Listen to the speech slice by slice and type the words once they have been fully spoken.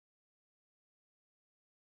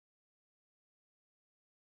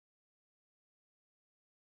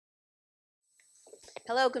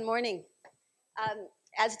Hello, good morning.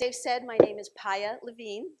 As Dave said, my name is Paya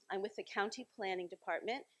Levine. I'm with the County Planning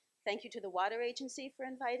Department. Thank you to the Water Agency for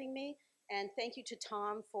inviting me, and thank you to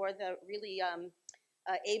Tom for the really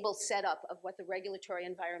able setup of what the regulatory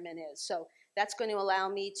environment is. So that's going to allow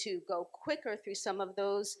me to go quicker through some of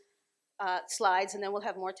those slides, and then we'll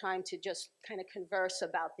have more time to just kind of converse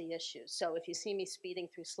about the issues. So if you see me speeding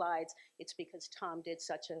through slides, it's because Tom did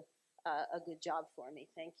such a good job for me.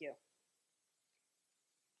 Thank you.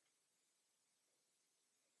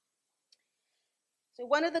 So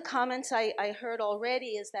one of the comments I heard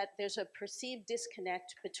already is that there's a perceived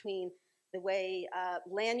disconnect between the way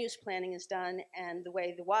land use planning is done and the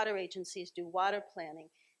way the water agencies do water planning.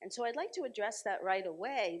 And so I'd like to address that right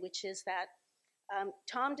away, which is that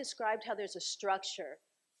Tom described how there's a structure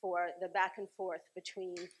for the back and forth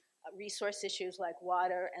between resource issues like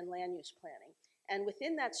water and land use planning. And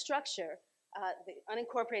within that structure, the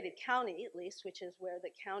unincorporated county, at least, which is where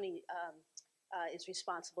the county is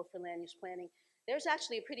responsible for land use planning, there's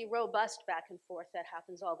actually a pretty robust back and forth that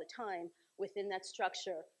happens all the time within that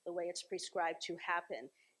structure, the way it's prescribed to happen.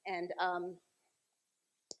 And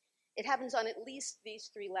it happens on at least these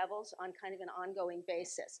three levels on kind of an ongoing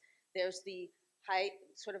basis. There's the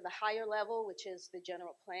sort of the higher level, which is the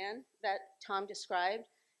general plan that Tom described.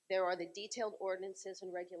 There are the detailed ordinances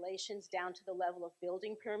and regulations down to the level of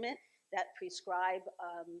building permit that prescribe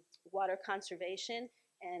water conservation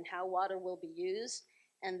and how water will be used.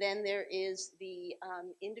 And then there is the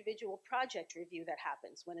individual project review that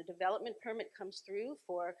happens. When a development permit comes through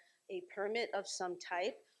for a permit of some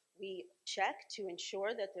type, we check to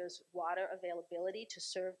ensure that there's water availability to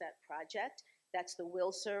serve that project. That's the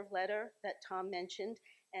will serve letter that Tom mentioned.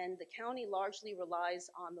 And the county largely relies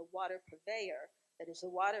on the water purveyor, that is the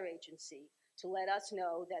water agency, to let us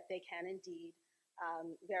know that they can indeed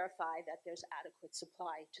verify that there's adequate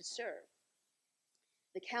supply to serve.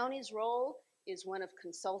 The county's role is one of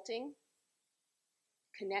consulting,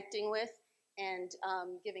 connecting with, and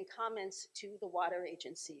giving comments to the water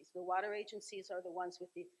agencies. The water agencies are the ones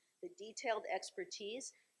with the detailed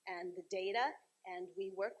expertise and the data, and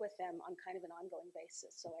we work with them on kind of an ongoing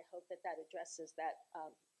basis. So I hope that that addresses that,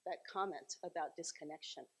 that comment about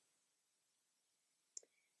disconnection.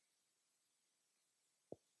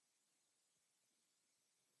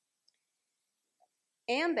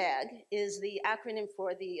 AMBAG is the acronym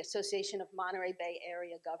for the Association of Monterey Bay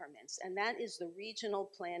Area Governments, and that is the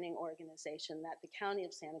regional planning organization that the County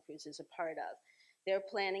of Santa Cruz is a part of. Their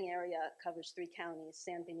planning area covers 3 counties,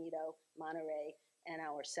 San Benito, Monterey, and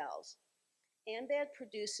ourselves. AMBAG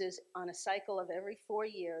produces, on a cycle of every 4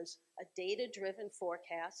 years, a data-driven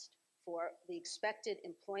forecast for the expected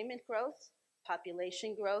employment growth,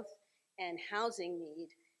 population growth, and housing need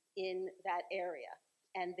in that area.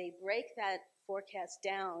 And they break that forecast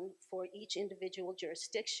down for each individual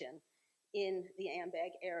jurisdiction in the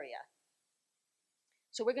AMBAG area.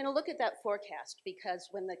 So we're going to look at that forecast because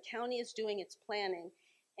when the county is doing its planning,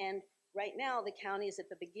 and right now the county is at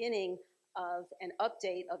the beginning of an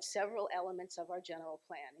update of several elements of our general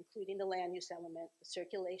plan, including the land use element, the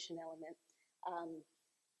circulation element,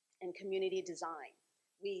 and community design.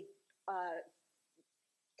 We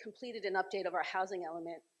completed an update of our housing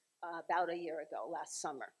element about a year ago, last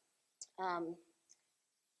summer.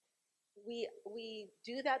 We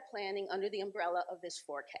do that planning under the umbrella of this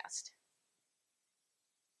forecast.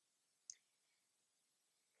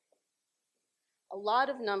 A lot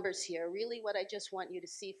of numbers here. Really what I just want you to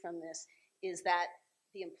see from this is that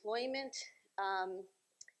the employment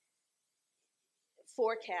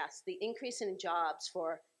forecast, the increase in jobs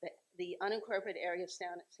for the unincorporated area of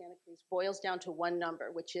Santa Cruz boils down to one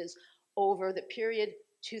number, which is over the period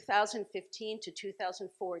 2015 to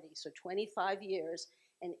 2040, so 25 years,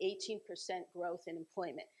 and 18% growth in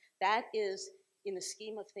employment. That is, in the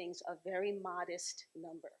scheme of things, a very modest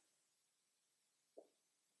number.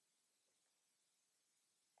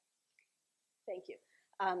 Thank you.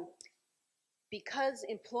 Because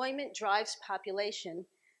employment drives population,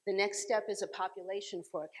 the next step is a population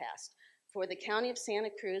forecast. For the County of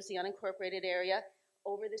Santa Cruz, the unincorporated area,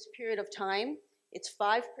 over this period of time, it's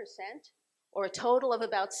 5%, or a total of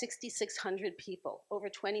about 6,600 people over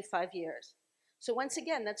 25 years. So once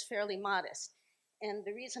again, that's fairly modest. And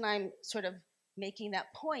the reason I'm sort of making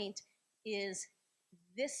that point is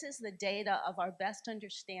this is the data of our best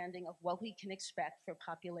understanding of what we can expect for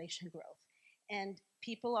population growth. And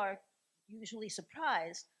people are usually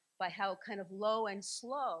surprised by how kind of low and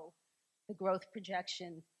slow the growth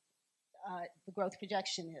projection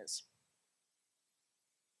is.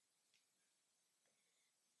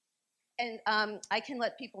 And I can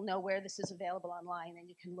let people know where this is available online, and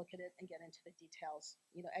you can look at it and get into the details,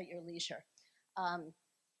 at your leisure.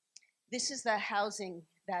 This is the housing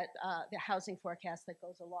that the housing forecast that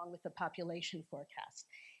goes along with the population forecast,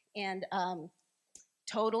 and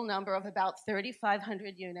total number of about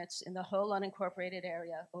 3,500 units in the whole unincorporated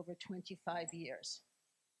area over 25 years.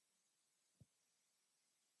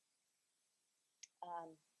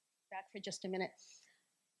 Back for just a minute.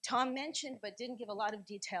 Tom mentioned, but didn't give a lot of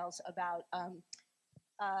details about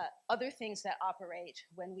other things that operate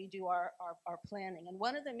when we do our planning. And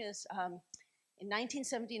one of them is in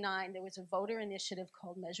 1979, there was a voter initiative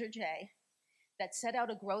called Measure J that set out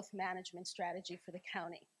a growth management strategy for the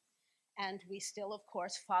county. And we still, of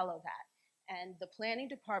course, follow that. And the planning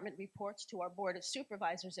department reports to our board of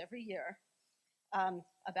supervisors every year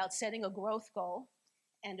about setting a growth goal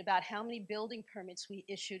and about how many building permits we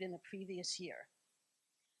issued in the previous year.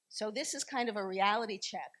 So this is kind of a reality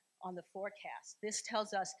check on the forecast. This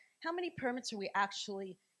tells us how many permits are we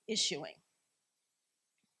actually issuing.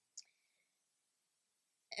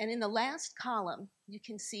 And in the last column, you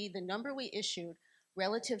can see the number we issued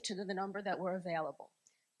relative to the number that were available.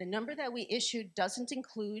 The number that we issued doesn't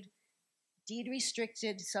include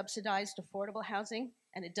deed-restricted, subsidized affordable housing,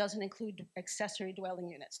 and it doesn't include accessory dwelling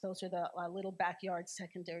units. Those are the little backyard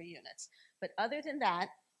secondary units. But other than that,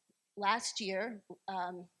 last year,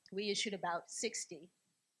 we issued about 60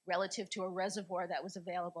 relative to a reservoir that was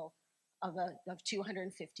available of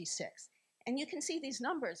 256. And you can see these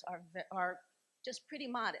numbers are just pretty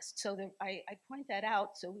modest. So I point that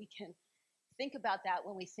out so we can think about that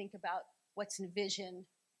when we think about what's envisioned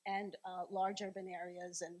and large urban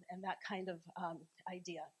areas and that kind of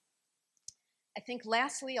idea. I think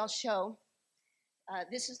lastly, I'll show,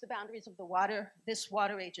 this is the boundaries of this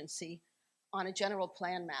water agency on a general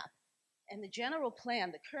plan map. And the general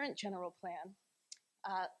plan, the current general plan,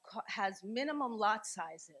 has minimum lot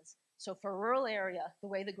sizes. So for a rural area, the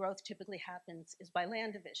way the growth typically happens is by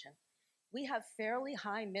land division. We have fairly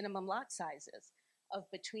high minimum lot sizes of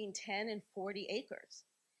between 10 and 40 acres.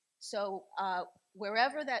 So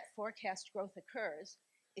wherever that forecast growth occurs,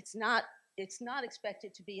 it's not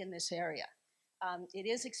expected to be in this area. It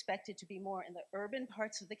is expected to be more in the urban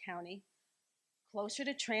parts of the county, closer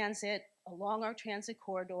to transit, along our transit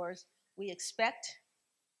corridors. We expect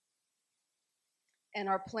and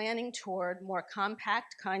are planning toward more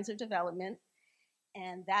compact kinds of development.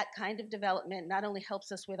 And that kind of development not only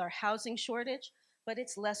helps us with our housing shortage, but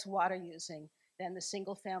it's less water using than the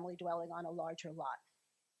single family dwelling on a larger lot.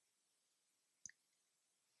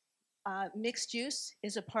 Mixed use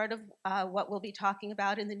is a part of what we'll be talking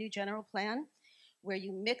about in the new general plan, where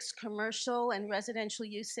you mix commercial and residential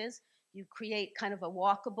uses. You create kind of a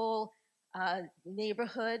walkable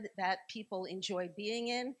neighborhood that people enjoy being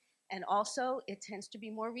in. And also, it tends to be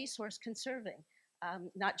more resource conserving,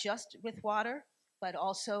 not just with water, but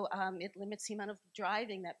also it limits the amount of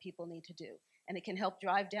driving that people need to do. And it can help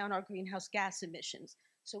drive down our greenhouse gas emissions.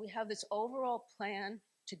 So we have this overall plan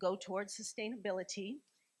to go towards sustainability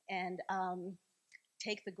and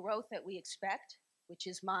take the growth that we expect, which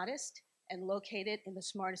is modest, and locate it in the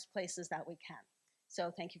smartest places that we can.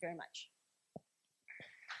 So thank you very much.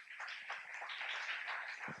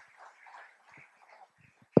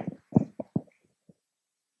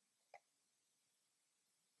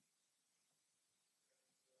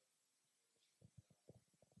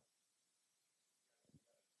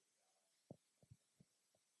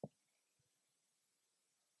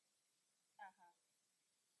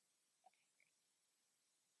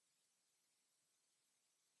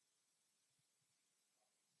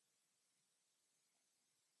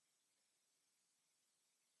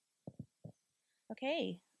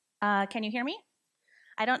 Okay, can you hear me?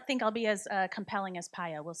 I don't think I'll be as compelling as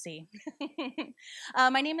Paya, we'll see.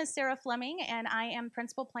 My name is Sarah Fleming, and I am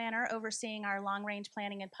Principal Planner overseeing our long-range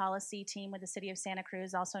planning and policy team with the City of Santa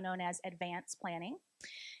Cruz, also known as Advanced Planning.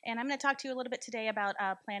 And I'm going to talk to you a little bit today about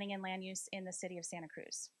planning and land use in the City of Santa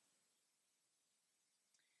Cruz.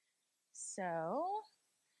 So,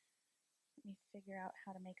 let me figure out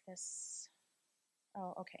how to make this,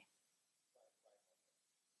 oh, okay.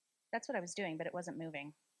 That's what I was doing, but it wasn't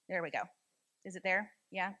moving. There we go. Is it there?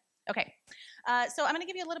 Yeah? Okay. So I'm going to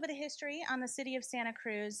give you a little bit of history on the City of Santa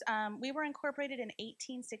Cruz. We were incorporated in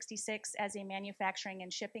 1866 as a manufacturing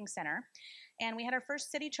and shipping center. And we had our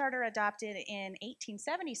first city charter adopted in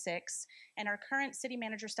 1876, and our current city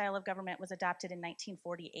manager style of government was adopted in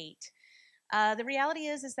 1948. The reality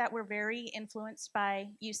is that we're very influenced by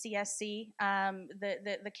UCSC.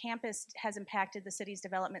 The campus has impacted the city's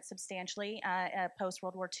development substantially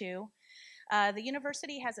post-World War II. The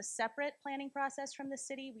university has a separate planning process from the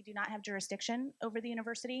city. We do not have jurisdiction over the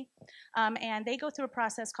university. And they go through a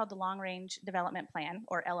process called the Long Range Development Plan,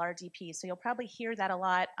 or LRDP. So you'll probably hear that a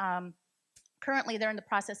lot Currently, they're in the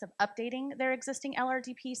process of updating their existing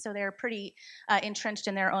LRDP, so they're pretty entrenched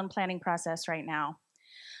in their own planning process right now.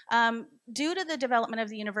 Due to the development of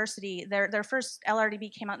the university, their first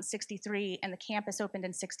LRDP came out in '63 and the campus opened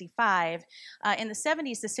in '65. In the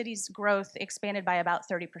 '70s, the city's growth expanded by about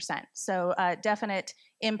 30%, so definite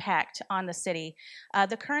impact on the city.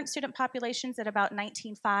 The current student population is at about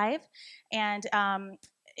 19.5, and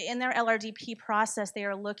in their LRDP process, they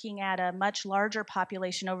are looking at a much larger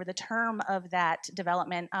population over the term of that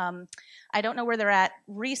development. I don't know where they're at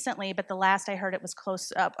recently, but the last I heard it was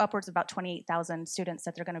close, upwards of about 28,000 students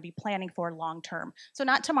that they're going to be planning for long term. So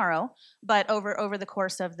not tomorrow, but over the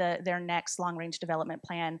course of their next long range development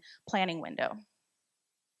planning window,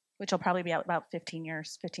 which will probably be about 15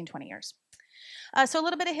 years, 15, 20 years. So a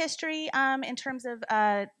little bit of history in terms of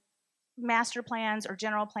master plans or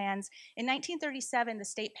general plans. In 1937, the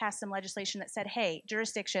state passed some legislation that said, hey,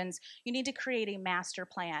 jurisdictions, you need to create a master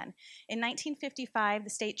plan. In 1955, the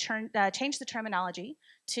state changed the terminology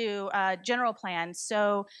to general plans.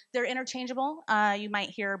 So they're interchangeable. You might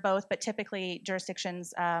hear both, but typically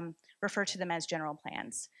jurisdictions refer to them as general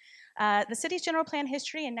plans. The city's general plan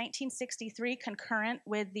history in 1963, concurrent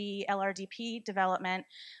with the LRDP development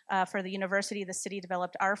for the university, the city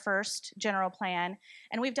developed our first general plan,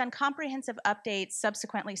 and we've done comprehensive updates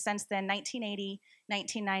subsequently since then, 1980,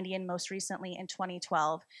 1990, and most recently in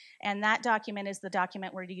 2012. And that document is the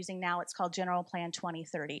document we're using now. It's called General Plan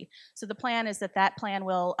 2030. So the plan is that plan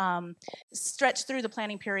will stretch through the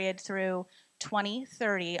planning period through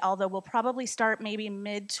 2030, although we'll probably start maybe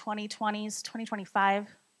mid-2020s,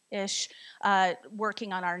 2025-ish,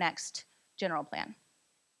 working on our next general plan.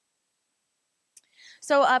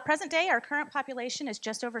 So present day, our current population is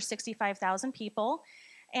just over 65,000 people.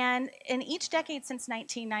 And in each decade since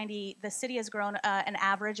 1990, the city has grown an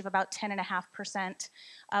average of about 10.5%.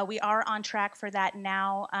 We are on track for that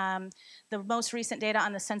now. The most recent data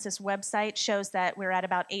on the census website shows that we're at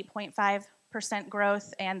about 8.5%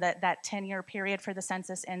 growth, and that 10-year period for the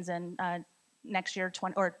census ends in next year,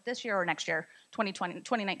 this year or next year,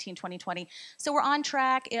 2019, 2020. So we're on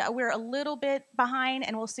track. We're a little bit behind,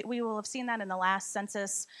 and we will have seen that in the last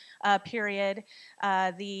census period.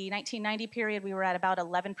 The 1990 period, we were at about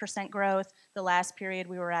 11% growth. The last period,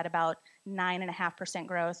 we were at about 9.5%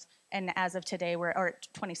 growth. And as of today, or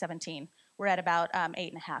 2017, we're at about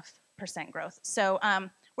 8.5% growth. So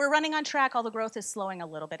we're running on track. All the growth is slowing a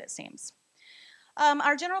little bit, it seems.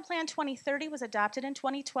 Our General Plan 2030 was adopted in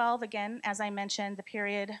 2012. Again, as I mentioned, the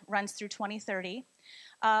period runs through 2030.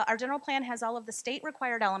 Our general plan has all of the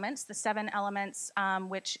state-required elements, the 7 elements,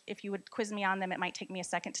 which if you would quiz me on them, it might take me a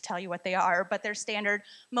second to tell you what they are, but they're standard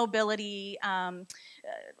mobility,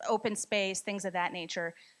 open space, things of that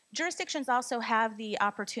nature. Jurisdictions also have the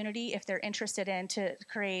opportunity, if they're interested in, to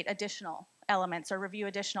create additional elements or review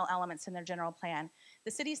additional elements in their general plan.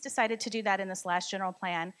 The city's decided to do that in this last general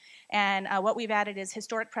plan, and what we've added is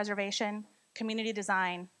historic preservation, community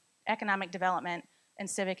design, economic development, and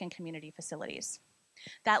civic and community facilities.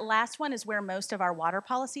 That last one is where most of our water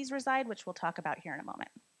policies reside, which we'll talk about here in a moment.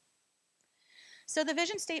 So the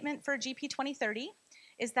vision statement for GP 2030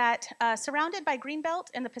 is that surrounded by Greenbelt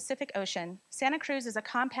and the Pacific Ocean, Santa Cruz is a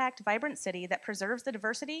compact, vibrant city that preserves the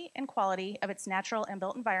diversity and quality of its natural and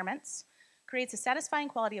built environments, creates a satisfying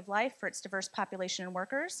quality of life for its diverse population and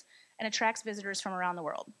workers, and attracts visitors from around the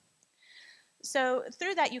world. So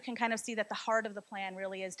through that, you can kind of see that the heart of the plan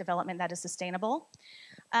really is development that is sustainable.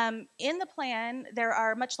 In the plan, there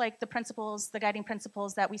are, much like the principles, the guiding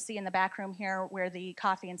principles that we see in the back room here where the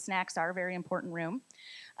coffee and snacks are, a very important room,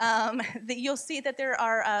 you'll see that there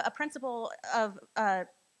are a principle of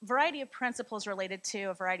variety of principles related to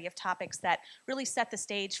a variety of topics that really set the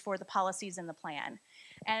stage for the policies in the plan.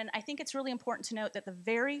 And I think it's really important to note that the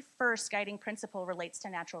very first guiding principle relates to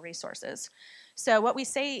natural resources. So what we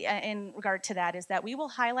say in regard to that is that we will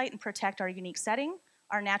highlight and protect our unique setting,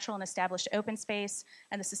 our natural and established open space,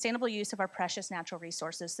 and the sustainable use of our precious natural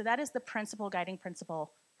resources. So that is the guiding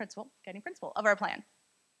principle of our plan.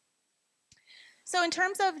 So in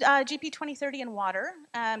terms of GP 2030 and water,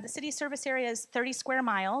 the city's service area is 30 square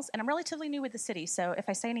miles, and I'm relatively new with the city, so if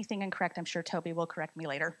I say anything incorrect, I'm sure Toby will correct me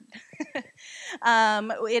later.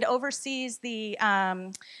 It oversees the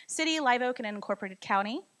city, Live Oak, and an incorporated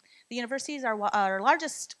county. The university is our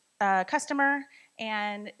largest customer,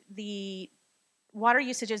 and the water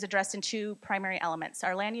usage is addressed in 2 primary elements,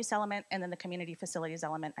 our land use element and then the community facilities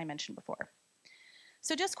element I mentioned before.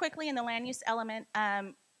 So just quickly in the land use element,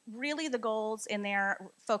 really the goals in there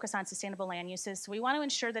focus on sustainable land uses. So we want to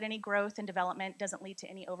ensure that any growth and development doesn't lead to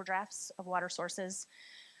any overdrafts of water sources.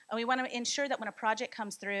 And we want to ensure that when a project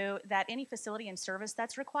comes through, that any facility and service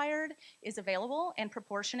that's required is available and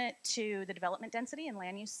proportionate to the development density and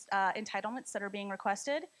land use entitlements that are being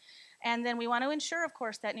requested. And then we want to ensure, of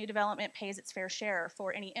course, that new development pays its fair share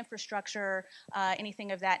for any infrastructure,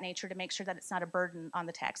 anything of that nature, to make sure that it's not a burden on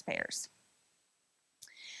the taxpayers.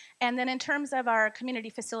 And then in terms of our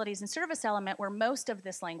community facilities and service element, where most of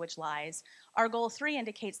this language lies, our goal 3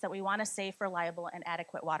 indicates that we want a safe, reliable, and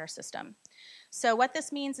adequate water system. So what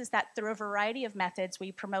this means is that through a variety of methods,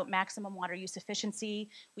 we promote maximum water use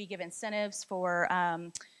efficiency. We give incentives for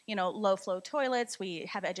low flow toilets. We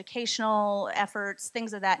have educational efforts,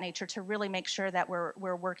 things of that nature, to really make sure that we're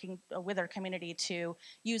working with our community to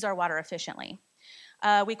use our water efficiently.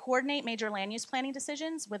 We coordinate major land use planning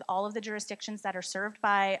decisions with all of the jurisdictions that are served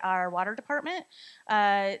by our water department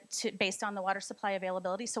based on the water supply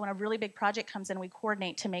availability. So when a really big project comes in, we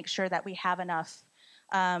coordinate to make sure that we have enough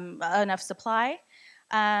supply.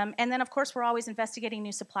 And then, of course, we're always investigating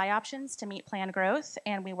new supply options to meet planned growth,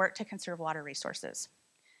 and we work to conserve water resources.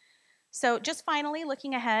 So just finally,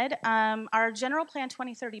 looking ahead, our general plan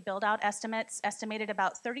 2030 build-out estimated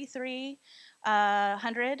about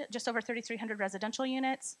 3,300, just over 3,300 residential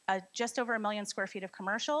units, just over 1 million square feet of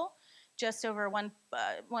commercial, just over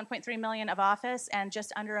 1.3 million of office, and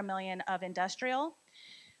just under 1 million of industrial.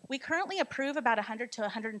 We currently approve about 100 to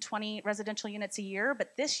 120 residential units a year,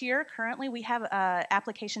 but this year, currently, we have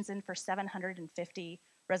applications in for 750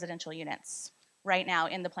 residential units right now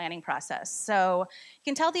in the planning process. So you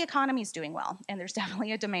can tell the economy is doing well, and there's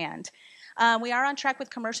definitely a demand. We are on track with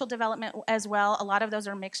commercial development as well. A lot of those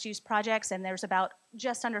are mixed-use projects, and there's about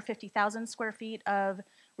just under 50,000 square feet of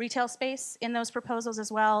retail space in those proposals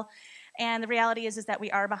as well. And the reality is that we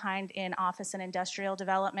are behind in office and industrial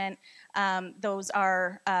development. Those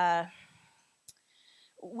are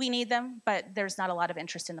we need them, but there's not a lot of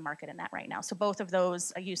interest in the market in that right now. So both of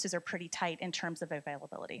those uses are pretty tight in terms of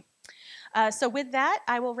availability. So with that,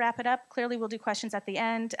 I will wrap it up. Clearly, we'll do questions at the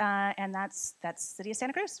end, and that's City of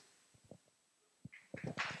Santa Cruz.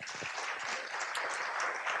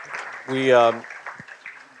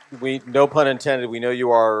 We no pun intended, we know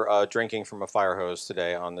you are drinking from a fire hose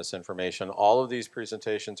today on this information. All of these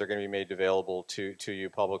presentations are going to be made available to you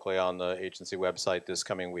publicly on the agency website this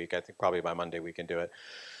coming week. I think probably by Monday we can do it.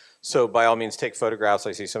 So by all means, take photographs.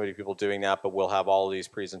 I see so many people doing that, but we'll have all of these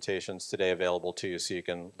presentations today available to you so you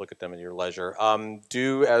can look at them at your leisure.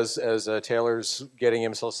 As Taylor's getting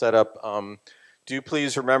himself set up, do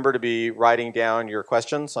please remember to be writing down your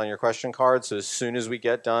questions on your question cards. So as soon as we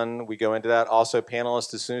get done, we go into that. Also,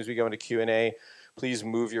 panelists, as soon as we go into Q&A, please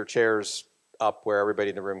move your chairs up where everybody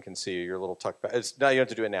in the room can see you. You're a little tucked back. You don't have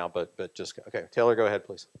to do it now, but just, okay. Taylor, go ahead,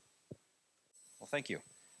 please. Well, thank you.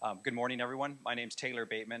 Good morning, everyone. My name's Taylor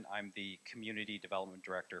Bateman. I'm the Community Development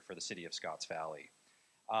Director for the City of Scotts Valley.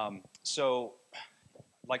 So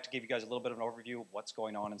I'd like to give you guys a little bit of an overview of what's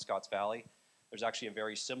going on in Scotts Valley. There's actually a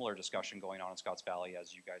very similar discussion going on in Scotts Valley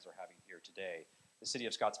as you guys are having here today. The City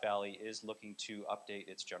of Scotts Valley is looking to update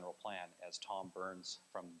its general plan. As Tom Burns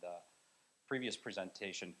from the previous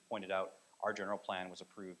presentation pointed out, our general plan was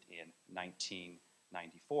approved in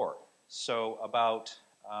 1994. So about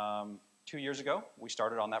 2 years ago, we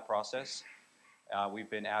started on that process. We've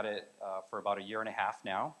been at it for about 1.5 years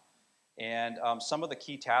now. And some of the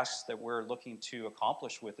key tasks that we're looking to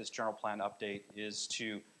accomplish with this general plan update is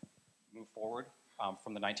to move forward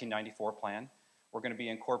from the 1994 plan. We're going to be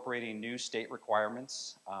incorporating new state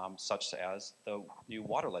requirements, such as the new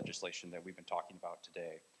water legislation that we've been talking about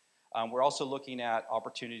today. We're also looking at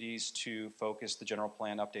opportunities to focus the general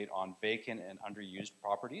plan update on vacant and underused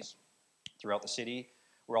properties throughout the city.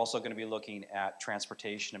 We're also going to be looking at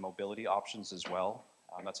transportation and mobility options as well.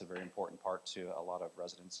 That's a very important part to a lot of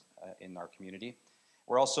residents in our community.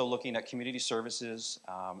 We're also looking at community services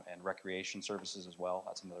and recreation services as well.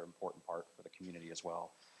 That's another important part for the community as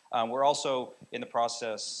well. We're also in the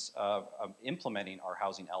process of implementing our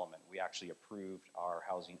housing element. We actually approved our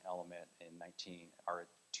housing element in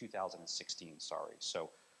 2016, sorry. So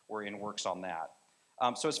we're in works on that.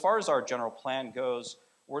 So as far as our general plan goes,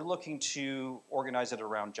 we're looking to organize it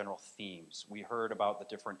around general themes. We heard about the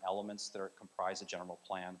different elements that comprise a general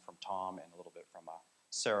plan from Tom and a little bit from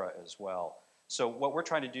Sarah as well. So what we're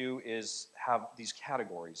trying to do is have these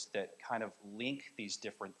categories that kind of link these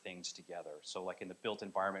different things together. So like in the built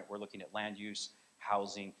environment, we're looking at land use,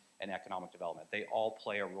 housing, and economic development. They all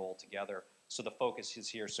play a role together. So the focus is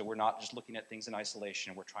here. So we're not just looking at things in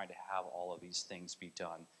isolation. We're trying to have all of these things be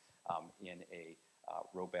done in a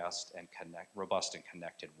robust and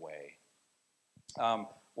connected way.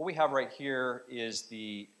 What we have right here is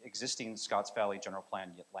the existing Scotts Valley General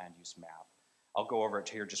Plan land use map. I'll go over it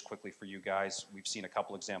here just quickly for you guys. We've seen a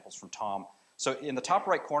couple examples from Tom. So in the top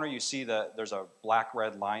right corner, you see that there's a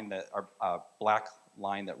black-red line that, or black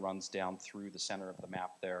line that runs down through the center of the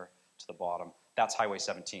map there to the bottom. That's Highway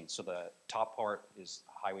 17. So the top part is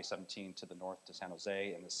Highway 17 to the north to San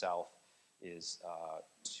Jose, and the south is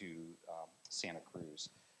to Santa Cruz.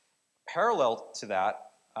 Parallel to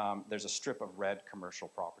that, there's a strip of red commercial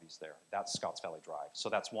properties there. That's Scotts Valley Drive. So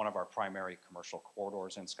that's one of our primary commercial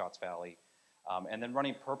corridors in Scotts Valley. And then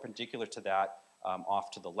running perpendicular to that, off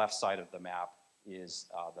to the left side of the map, is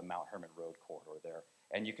the Mount Hermon Road corridor there.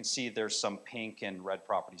 And you can see there's some pink and red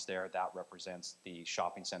properties there. That represents the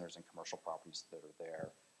shopping centers and commercial properties that are there.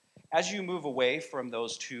 As you move away from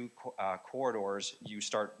those two corridors, you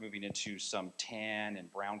start moving into some tan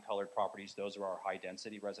and brown colored properties. Those are our high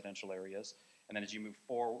density residential areas. And then as you move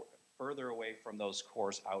further away from those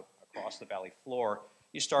cores out across the valley floor,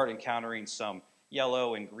 you start encountering some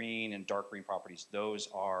yellow and green and dark green properties. Those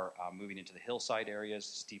are moving into the hillside areas,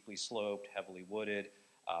 steeply sloped, heavily wooded,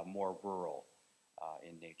 more rural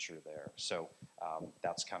in nature there. So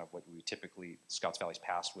that's kind of what we typically, Scotts Valley's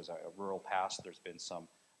past was a rural past. There's been some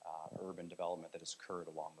urban development that has occurred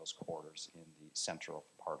along those corridors in the central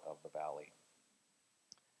part of the valley.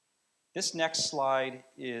 This next slide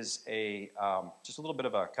is just a little bit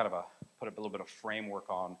of a put a little bit of framework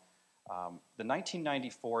on. The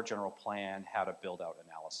 1994 general plan had a build-out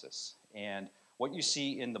analysis, and what you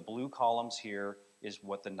see in the blue columns here is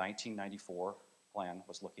what the 1994 plan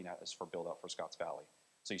was looking at as for build-out for Scotts Valley.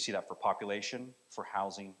 So you see that for population, for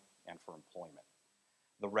housing, and for employment.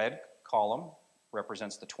 The red column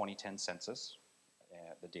represents the 2010 census,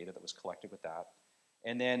 the data that was collected with that,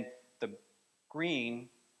 and then the green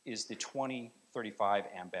is the 2035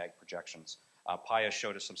 AMBAG projections. Paya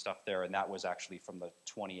showed us some stuff there, and that was actually from the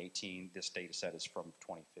 2018. This data set is from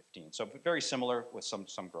 2015. So very similar with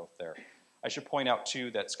some growth there. I should point out,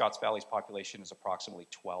 too, that Scotts Valley's population is approximately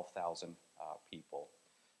 12,000 people.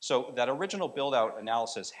 So that original build-out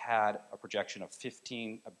analysis had a projection of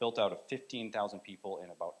a built-out of 15,000 people in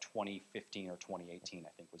about 2015 or 2018, I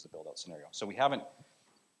think was the build-out scenario. So we haven't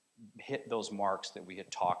hit those marks that we had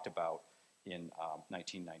talked about in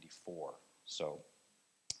 1994. So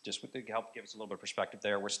just to help give us a little bit of perspective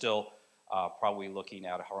there, we're still probably looking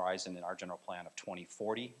at a horizon in our general plan of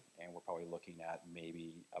 2040, and we're probably looking at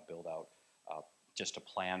maybe a build-out, just a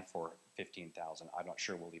plan for 15,000. I'm not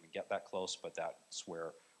sure we'll even get that close, but that's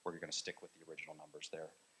where we're going to stick with the original numbers there.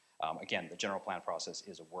 Again, the general plan process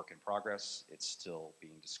is a work in progress. It's still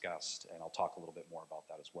being discussed, and I'll talk a little bit more about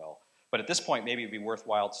that as well. But at this point, maybe it'd be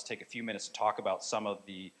worthwhile to take a few minutes to talk about some of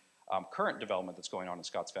the current development that's going on in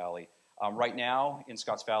Scotts Valley. Right now in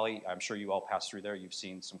Scotts Valley, I'm sure you all passed through there, you've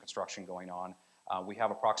seen some construction going on. We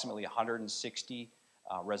have approximately 160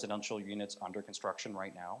 residential units under construction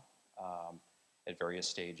right now at various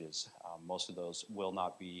stages. Most of those will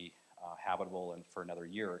not be habitable and for another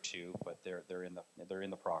year or two, but they're in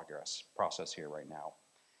the process here right now.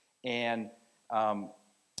 And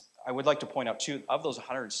I would like to point out too, of those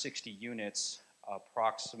 160 units,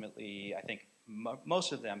 approximately, I think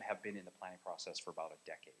most of them have been in the planning process for about a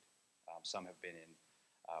decade. Some have been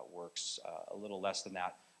in works a little less than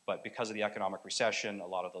that, but because of the economic recession, a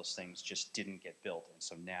lot of those things just didn't get built, and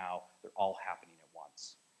so now they're all happening at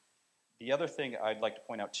once. The other thing I'd like to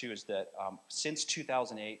point out too is that since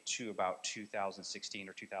 2008 to about 2016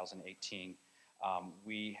 or 2018,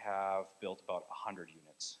 we have built about 100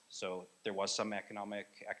 units. So there was some economic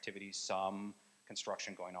activity, some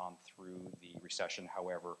construction going on through the recession.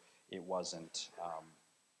 However, it wasn't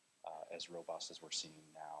as robust as we're seeing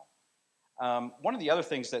now. One of the other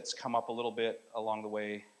things that's come up a little bit along the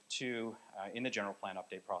way too in the general plan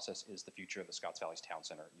update process is the future of the Scotts Valley's Town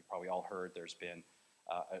Center. You probably all heard there's been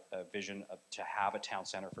a vision to have a town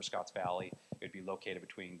center for Scotts Valley. It would be located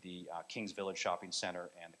between the Kings Village Shopping Center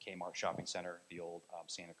and the Kmart Shopping Center, the old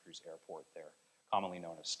Santa Cruz Airport there, commonly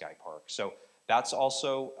known as Sky Park. So that's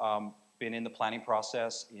also been in the planning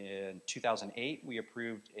process. In 2008, we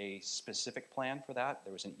approved a specific plan for that.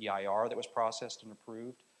 There was an EIR that was processed and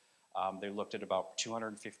approved. They looked at about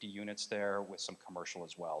 250 units there with some commercial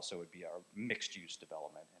as well. So it would be a mixed-use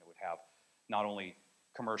development, and it would have not only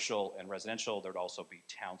commercial and residential, there would also be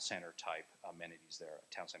town center type amenities there,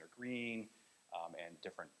 town center green, and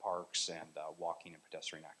different parks and walking and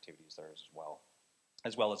pedestrian activities there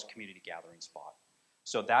as well as a community gathering spot.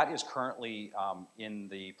 So that is currently in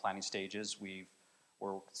the planning stages. The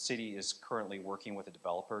city is currently working with a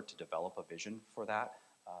developer to develop a vision for that.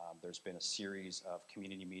 There's been a series of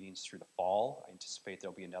community meetings through the fall. I anticipate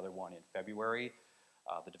there'll be another one in February.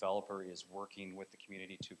 The developer is working with the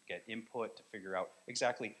community to get input to figure out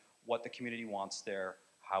exactly what the community wants there,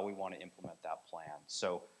 how we want to implement that plan.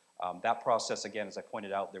 So that process, again, as I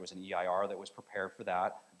pointed out, there was an EIR that was prepared for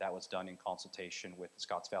that. That was done in consultation with the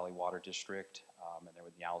Scotts Valley Water District, and there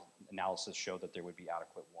was the analysis showed that there would be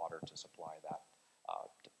adequate water to supply that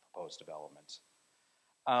proposed development.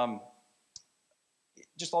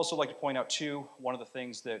 Just also like to point out too, one of the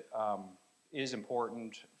things that is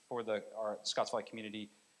important for our Scotts Valley community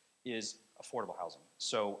is affordable housing.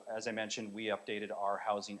 So as I mentioned, we updated our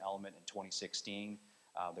housing element in 2016.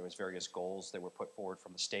 There was various goals that were put forward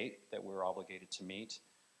from the state that we were obligated to meet.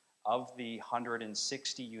 Of the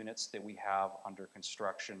 160 units that we have under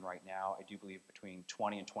construction right now, I do believe between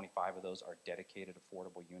 20 and 25 of those are dedicated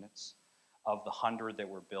affordable units. Of the 100 that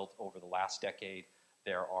were built over the last decade,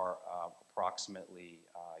 there are approximately,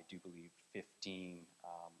 I do believe, 15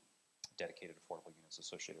 dedicated affordable units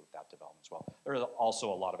associated with that development as well. There are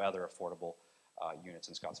also a lot of other affordable units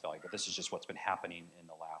in Scotts Valley, but this is just what's been happening in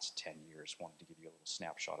the last 10 years. Wanted to give you a little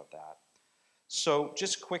snapshot of that. So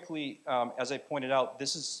just quickly, as I pointed out,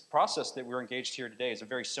 this process that we're engaged here today is a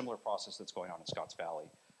very similar process that's going on in Scotts Valley.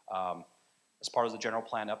 As part of the general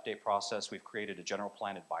plan update process, we've created a general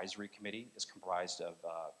plan advisory committee. It's comprised of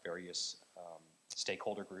various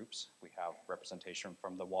stakeholder groups. We have representation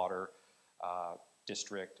from the water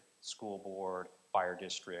district, school board, fire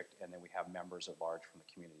district, and then we have members at large from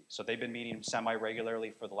the community. So they've been meeting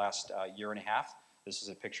semi-regularly for the last year and a half. This is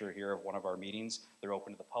a picture here of one of our meetings. They're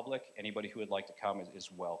open to the public. Anybody who would like to come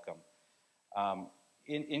is welcome.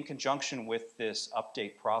 In conjunction with this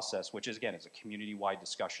update process, which is, again, is a community-wide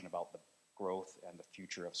discussion about the growth and the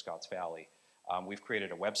future of Scotts Valley, we've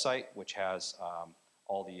created a website which has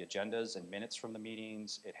all the agendas and minutes from the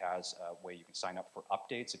meetings. It has a way you can sign up for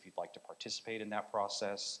updates if you'd like to participate in that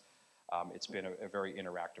process. It's been a very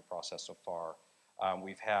interactive process so far.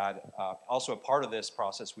 We've had, also a part of this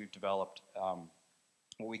process, we've developed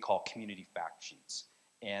what we call community fact sheets.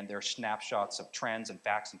 And they're snapshots of trends and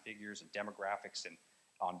facts and figures and demographics and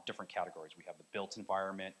on different categories. We have the built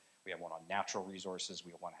environment, we have one on natural resources,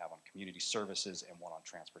 we have one have on community services, and one on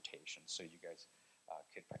transportation. So you guys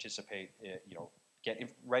could participate, you know,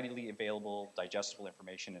 get readily available, digestible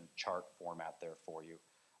information in chart format there for you.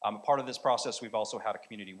 Part of this process, we've also had a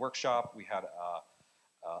community workshop. We had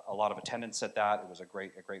a lot of attendance at that. It was a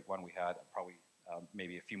great one. We had probably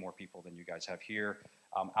maybe a few more people than you guys have here.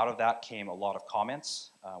 Out of that came a lot of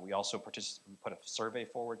comments. We also put a survey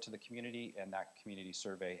forward to the community, and that community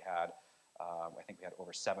survey had, I think we had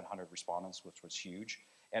over 700 respondents, which was huge.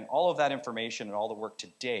 And all of that information and all the work to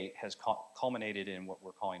date has culminated in what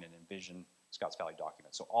we're calling an Envision Scotts Valley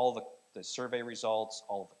document. So all of the survey results,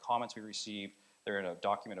 all of the comments we received, they're in a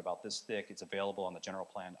document about this thick. It's available on the general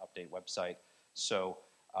plan update website. So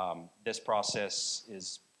this process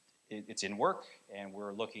it's in work, and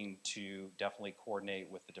we're looking to definitely coordinate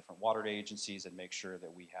with the different water agencies and make sure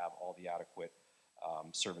that we have all the adequate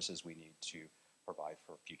services we need to provide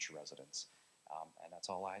for future residents. And that's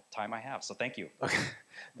all time I have, so thank you. Okay.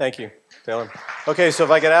 Thank you, Taylor. Okay, so if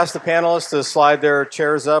I could ask the panelists to slide their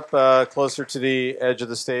chairs up closer to the edge of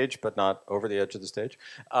the stage, but not over the edge of the stage.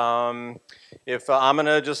 If I'm going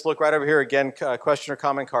to just look right over here, again, question or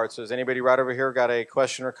comment card. So has anybody right over here got a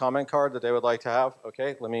question or comment card that they would like to have?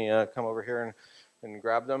 Okay, let me come over here and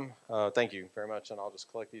grab them. Thank you very much, and I'll just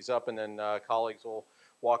collect these up, and then colleagues will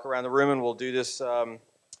walk around the room, and we'll do this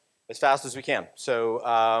as fast as we can. So,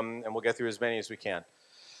 and we'll get through as many as we can.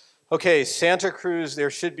 Okay, Santa Cruz, there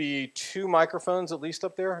should be 2 microphones at least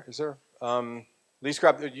up there. Is there? At least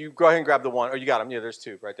you go ahead and grab the one. Oh, you got them. Yeah, there's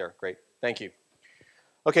 2 right there. Great. Thank you.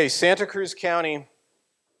 Okay, Santa Cruz County's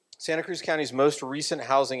most recent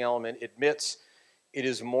housing element admits it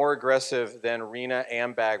is more aggressive than RHNA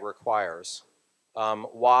AMBAG requires.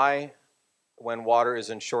 Why, when water is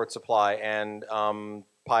in short supply? And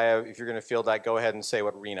Paya, if you're going to field that, go ahead and say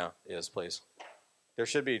what RHNA is, please. There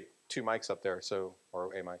should be 2 mics up there, so,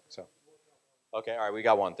 or a mic. So, okay, all right, we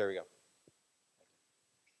got one. There we go.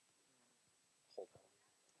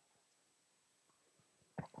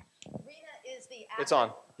 RHNA is the It's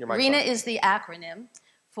on. Your mic's RHNA on. is the acronym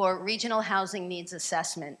for Regional Housing Needs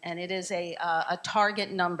Assessment, and it is a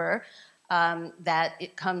target number that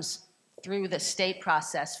it comes through the state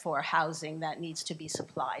process for housing that needs to be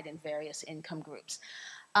supplied in various income groups.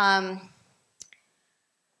 I'm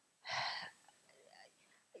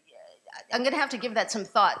going to have to give that some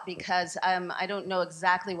thought because I don't know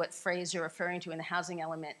exactly what phrase you're referring to in the housing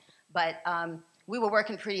element, but we were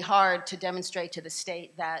working pretty hard to demonstrate to the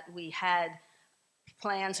state that we had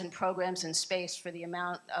plans and programs and space for the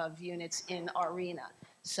amount of units in our RHNA.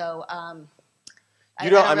 So I You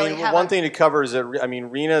don't. don't I really mean, have one a- thing to cover is that I mean,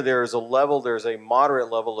 RENA. There's a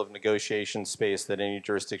moderate level of negotiation space that any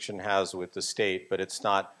jurisdiction has with the state, but it's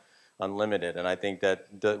not unlimited. And I think that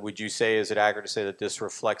would you say, is it accurate to say that this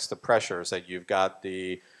reflects the pressures that you've got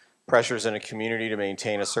the pressures in a community to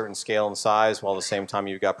maintain a certain scale and size, while at the same time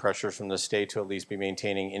you've got pressures from the state to at least be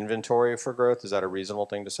maintaining inventory for growth? Is that a reasonable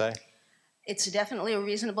thing to say? It's definitely a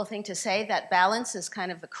reasonable thing to say. That balance is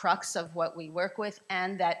kind of the crux of what we work with,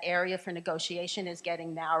 and that area for negotiation is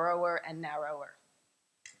getting narrower and narrower.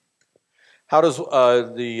 How does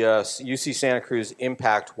the UC Santa Cruz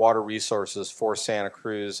impact water resources for Santa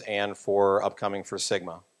Cruz and for upcoming for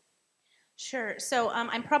Sigma? Sure. So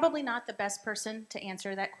I'm probably not the best person to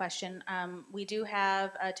answer that question. We do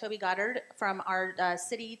have Toby Goddard from our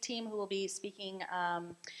city team who will be speaking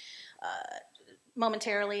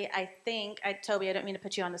momentarily. I think, Toby, I don't mean to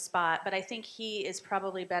put you on the spot, but I think he is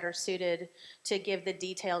probably better suited to give the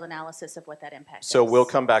detailed analysis of what that impact So is. we'll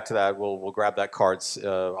come back to that. We'll grab that card.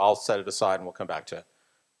 I'll set it aside and we'll come back to it.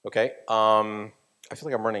 Okay. I feel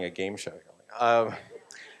like I'm running a game show here.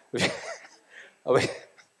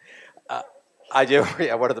 I do.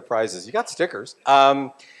 Yeah. What are the prizes? You got stickers.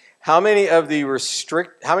 How many of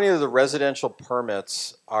the residential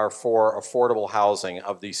permits are for affordable housing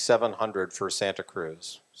of the 700 for Santa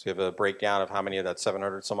Cruz? So you have a breakdown of how many of that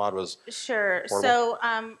 700 some odd was? Sure. affordable?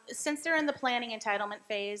 So since they're in the planning entitlement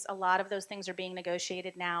phase, a lot of those things are being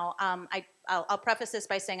negotiated now. I'll preface this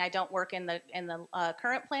by saying I don't work in the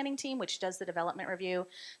current planning team, which does the development review,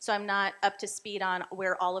 so I'm not up to speed on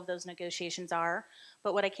where all of those negotiations are.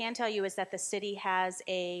 But what I can tell you is that the city has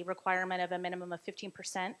a requirement of a minimum of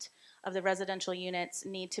 15% of the residential units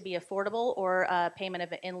need to be affordable or payment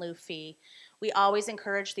of an in lieu fee. We always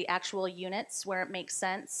encourage the actual units where it makes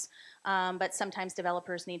sense, but sometimes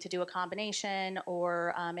developers need to do a combination,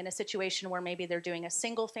 or in a situation where maybe they're doing a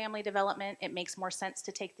single family development, it makes more sense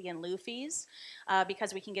to take the in lieu fees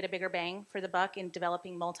because we can get a bigger bang for the buck in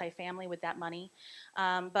developing multifamily with that money.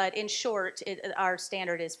 But in short, our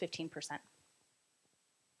standard is 15%.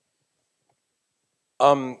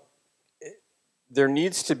 There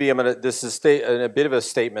needs to be, this is a bit of a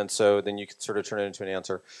statement, so then you can sort of turn it into an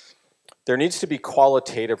answer. There needs to be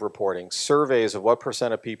qualitative reporting, surveys of what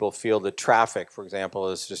percent of people feel that traffic, for example,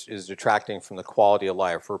 is detracting from the quality of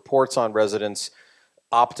life. Reports on residents'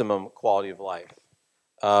 optimum quality of life.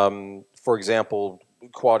 For example,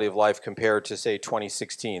 quality of life compared to, say,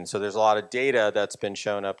 2016. So there's a lot of data that's been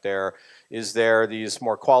shown up there. Is there are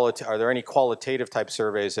there any qualitative type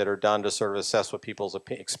surveys that are done to sort of assess what people's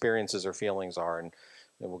experiences or feelings are? And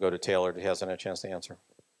then we'll go to Taylor, who hasn't had a chance to answer.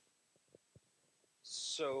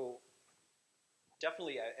 So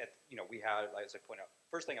definitely, we had, as I point out,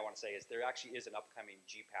 first thing I want to say is there actually is an upcoming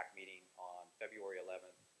GPAC meeting on February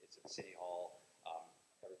 11th. It's at City Hall.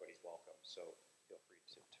 Everybody's welcome, so feel free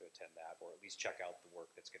to attend that, or at least check out the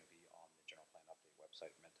work that's going to be on the General Plan Update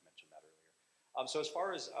website. I meant to mention that earlier. So as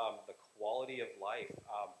far as the quality of life,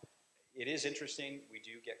 it is interesting. We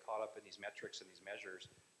do get caught up in these metrics and these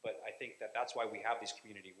measures, but I think that's why we have these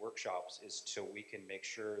community workshops, is so we can make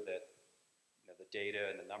sure that the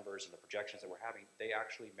data and the numbers and the projections that we're having, they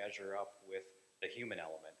actually measure up with the human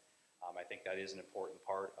element. I think that is an important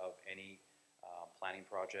part of any planning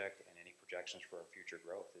project and any projections for our future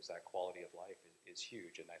growth, is that quality of life is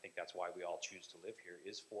huge. And I think that's why we all choose to live here,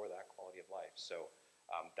 is for that quality of life. So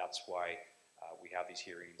that's why we have these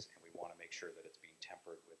hearings, and we want to make sure that it's being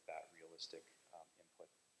tempered with that realistic input.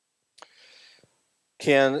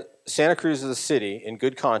 Can Santa Cruz as a city, in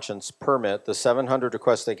good conscience, permit the 700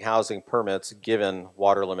 requested housing permits given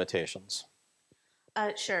water limitations?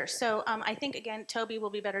 Sure. So I think, again, Toby will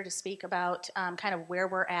be better to speak about kind of where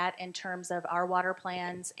we're at in terms of our water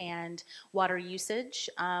plans and water usage.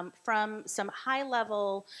 From some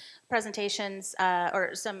high-level presentations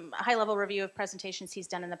or some high-level review of presentations he's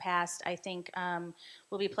done in the past, I think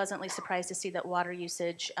we'll be pleasantly surprised to see that water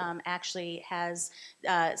usage actually has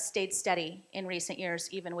stayed steady in recent years,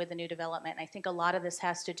 even with the new development. And I think a lot of this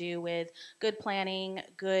has to do with good planning,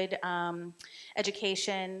 good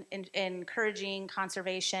education, encouraging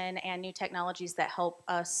conservation, and new technologies that help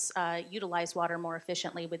us utilize water more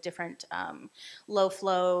efficiently with different low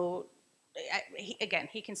flow. Again,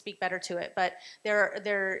 he can speak better to it, but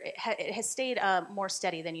it has stayed more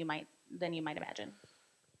steady than you might imagine.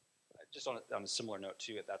 Just on a similar note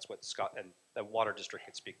too, that's what Scott and the Water District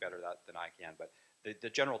could speak better than I can. But the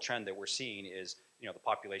general trend that we're seeing is, the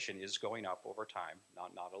population is going up over time,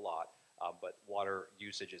 not a lot, but water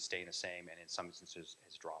usage is staying the same, and in some instances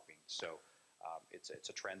is dropping. So it's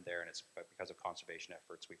a trend there, and it's because of conservation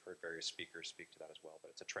efforts. We've heard various speakers speak to that as well,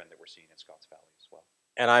 but it's a trend that we're seeing in Scotts Valley as well.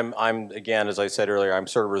 And I'm again, as I said earlier, I'm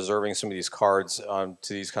sort of reserving some of these cards to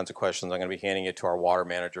these kinds of questions. I'm going to be handing it to our water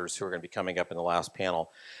managers who are going to be coming up in the last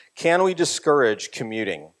panel. Can we discourage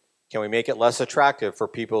commuting? Can we make it less attractive for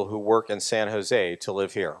people who work in San Jose to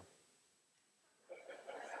live here?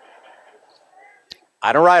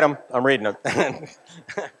 I don't write them. I'm reading them.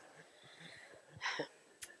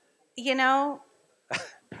 You know,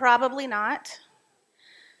 probably not.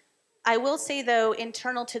 I will say, though,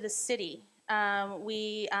 internal to the city,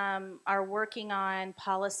 we are working on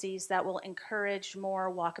policies that will encourage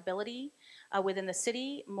more walkability within the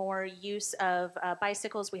city, more use of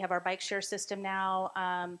bicycles. We have our bike share system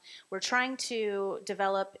now. We're trying to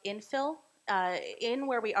develop infill in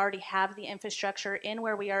where we already have the infrastructure, in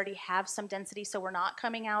where we already have some density, so we're not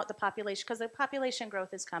coming out the population, because the population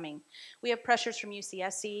growth is coming. We have pressures from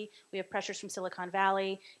UCSC, we have pressures from Silicon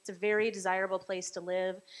Valley. It's a very desirable place to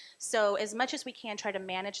live. So as much as we can, try to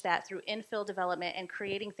manage that through infill development and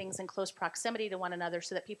creating things in close proximity to one another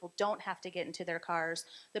so that people don't have to get into their cars,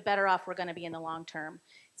 the better off we're going to be in the long term.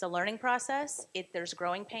 It's a learning process. There's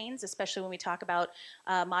growing pains, especially when we talk about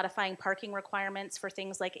modifying parking requirements for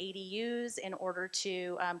things like ADUs in order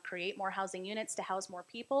to create more housing units to house more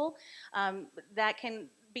people. That can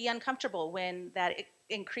be uncomfortable when that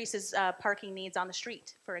increases parking needs on the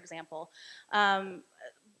street, for example.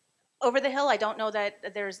 Over the hill, I don't know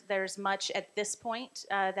that there's much at this point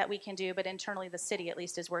that we can do, but internally the city at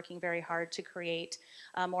least is working very hard to create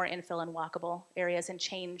more infill and walkable areas and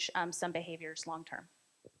change some behaviors long term.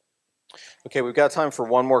 Okay, we've got time for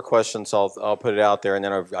one more question, so I'll put it out there, and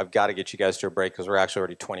then I've got to get you guys to a break because we're actually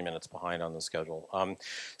already 20 minutes behind on the schedule.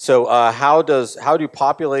 How do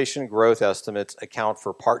population growth estimates account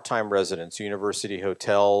for part-time residents, university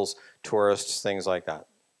hotels, tourists, things like that?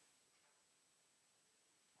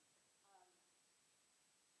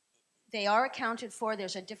 They are accounted for.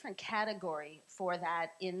 There's a different category for that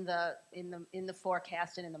in the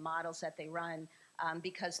forecast and in the models that they run,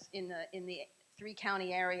 because in the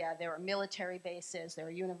 3-county area, there are military bases, there are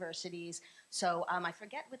universities. So I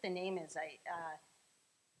forget what the name is.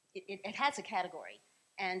 It has a category,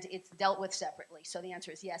 and it's dealt with separately. So the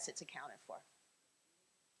answer is yes, it's accounted for.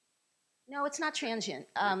 No, it's not transient.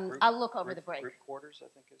 I'll look over the break. Group quarters, I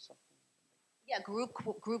think, is something. Yeah,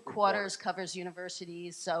 group quarters covers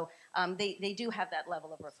universities. So they do have that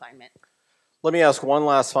level of refinement. Let me ask one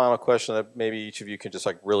last final question that maybe each of you can just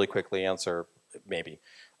like really quickly answer, maybe.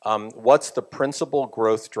 What's the principal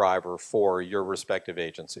growth driver for your respective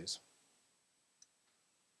agencies?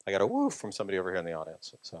 I got a woof from somebody over here in the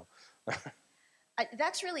audience. So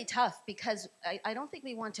that's really tough because I don't think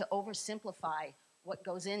we want to oversimplify what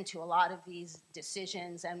goes into a lot of these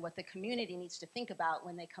decisions and what the community needs to think about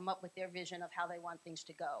when they come up with their vision of how they want things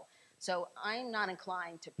to go. So I'm not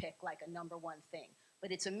inclined to pick like a number one thing,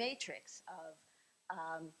 but it's a matrix of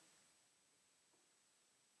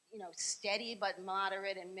steady but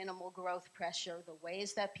moderate and minimal growth pressure, the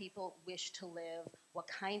ways that people wish to live, what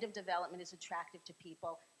kind of development is attractive to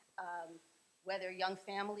people, whether young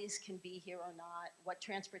families can be here or not, what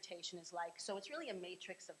transportation is like. So it's really a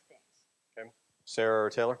matrix of things. Okay. Sarah or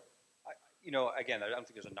Taylor? Again, I don't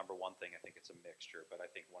think there's a number one thing. I think it's a mixture, but I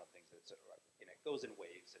think one of the things that's, it goes in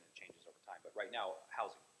waves and it changes over time. But right now,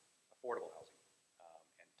 housing, affordable housing,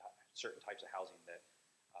 and certain types of housing that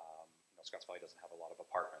Scotts Valley doesn't have a lot of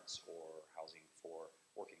apartments or housing for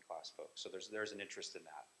working class folks. So there's an interest in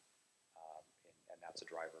that, and that's a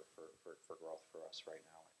driver for growth for us right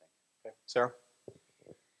now, I think. Okay, Sarah?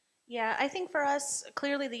 Yeah, I think for us,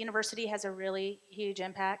 clearly the university has a really huge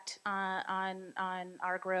impact on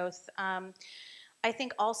our growth. I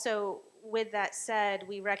think also, with that said,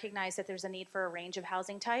 we recognize that there's a need for a range of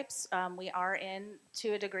housing types. We are in, to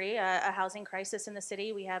a degree, a housing crisis in the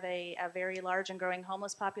city. We have a very large and growing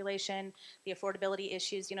homeless population, the affordability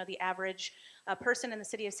issues. The average person in the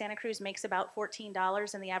city of Santa Cruz makes about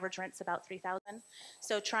 $14 and the average rent's about $3,000.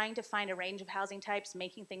 So trying to find a range of housing types,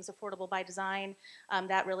 making things affordable by design,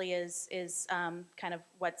 that really is kind of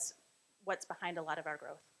what's behind a lot of our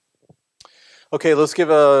growth. Okay, let's give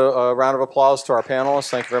a round of applause to our panelists.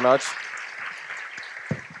 Thank you very much.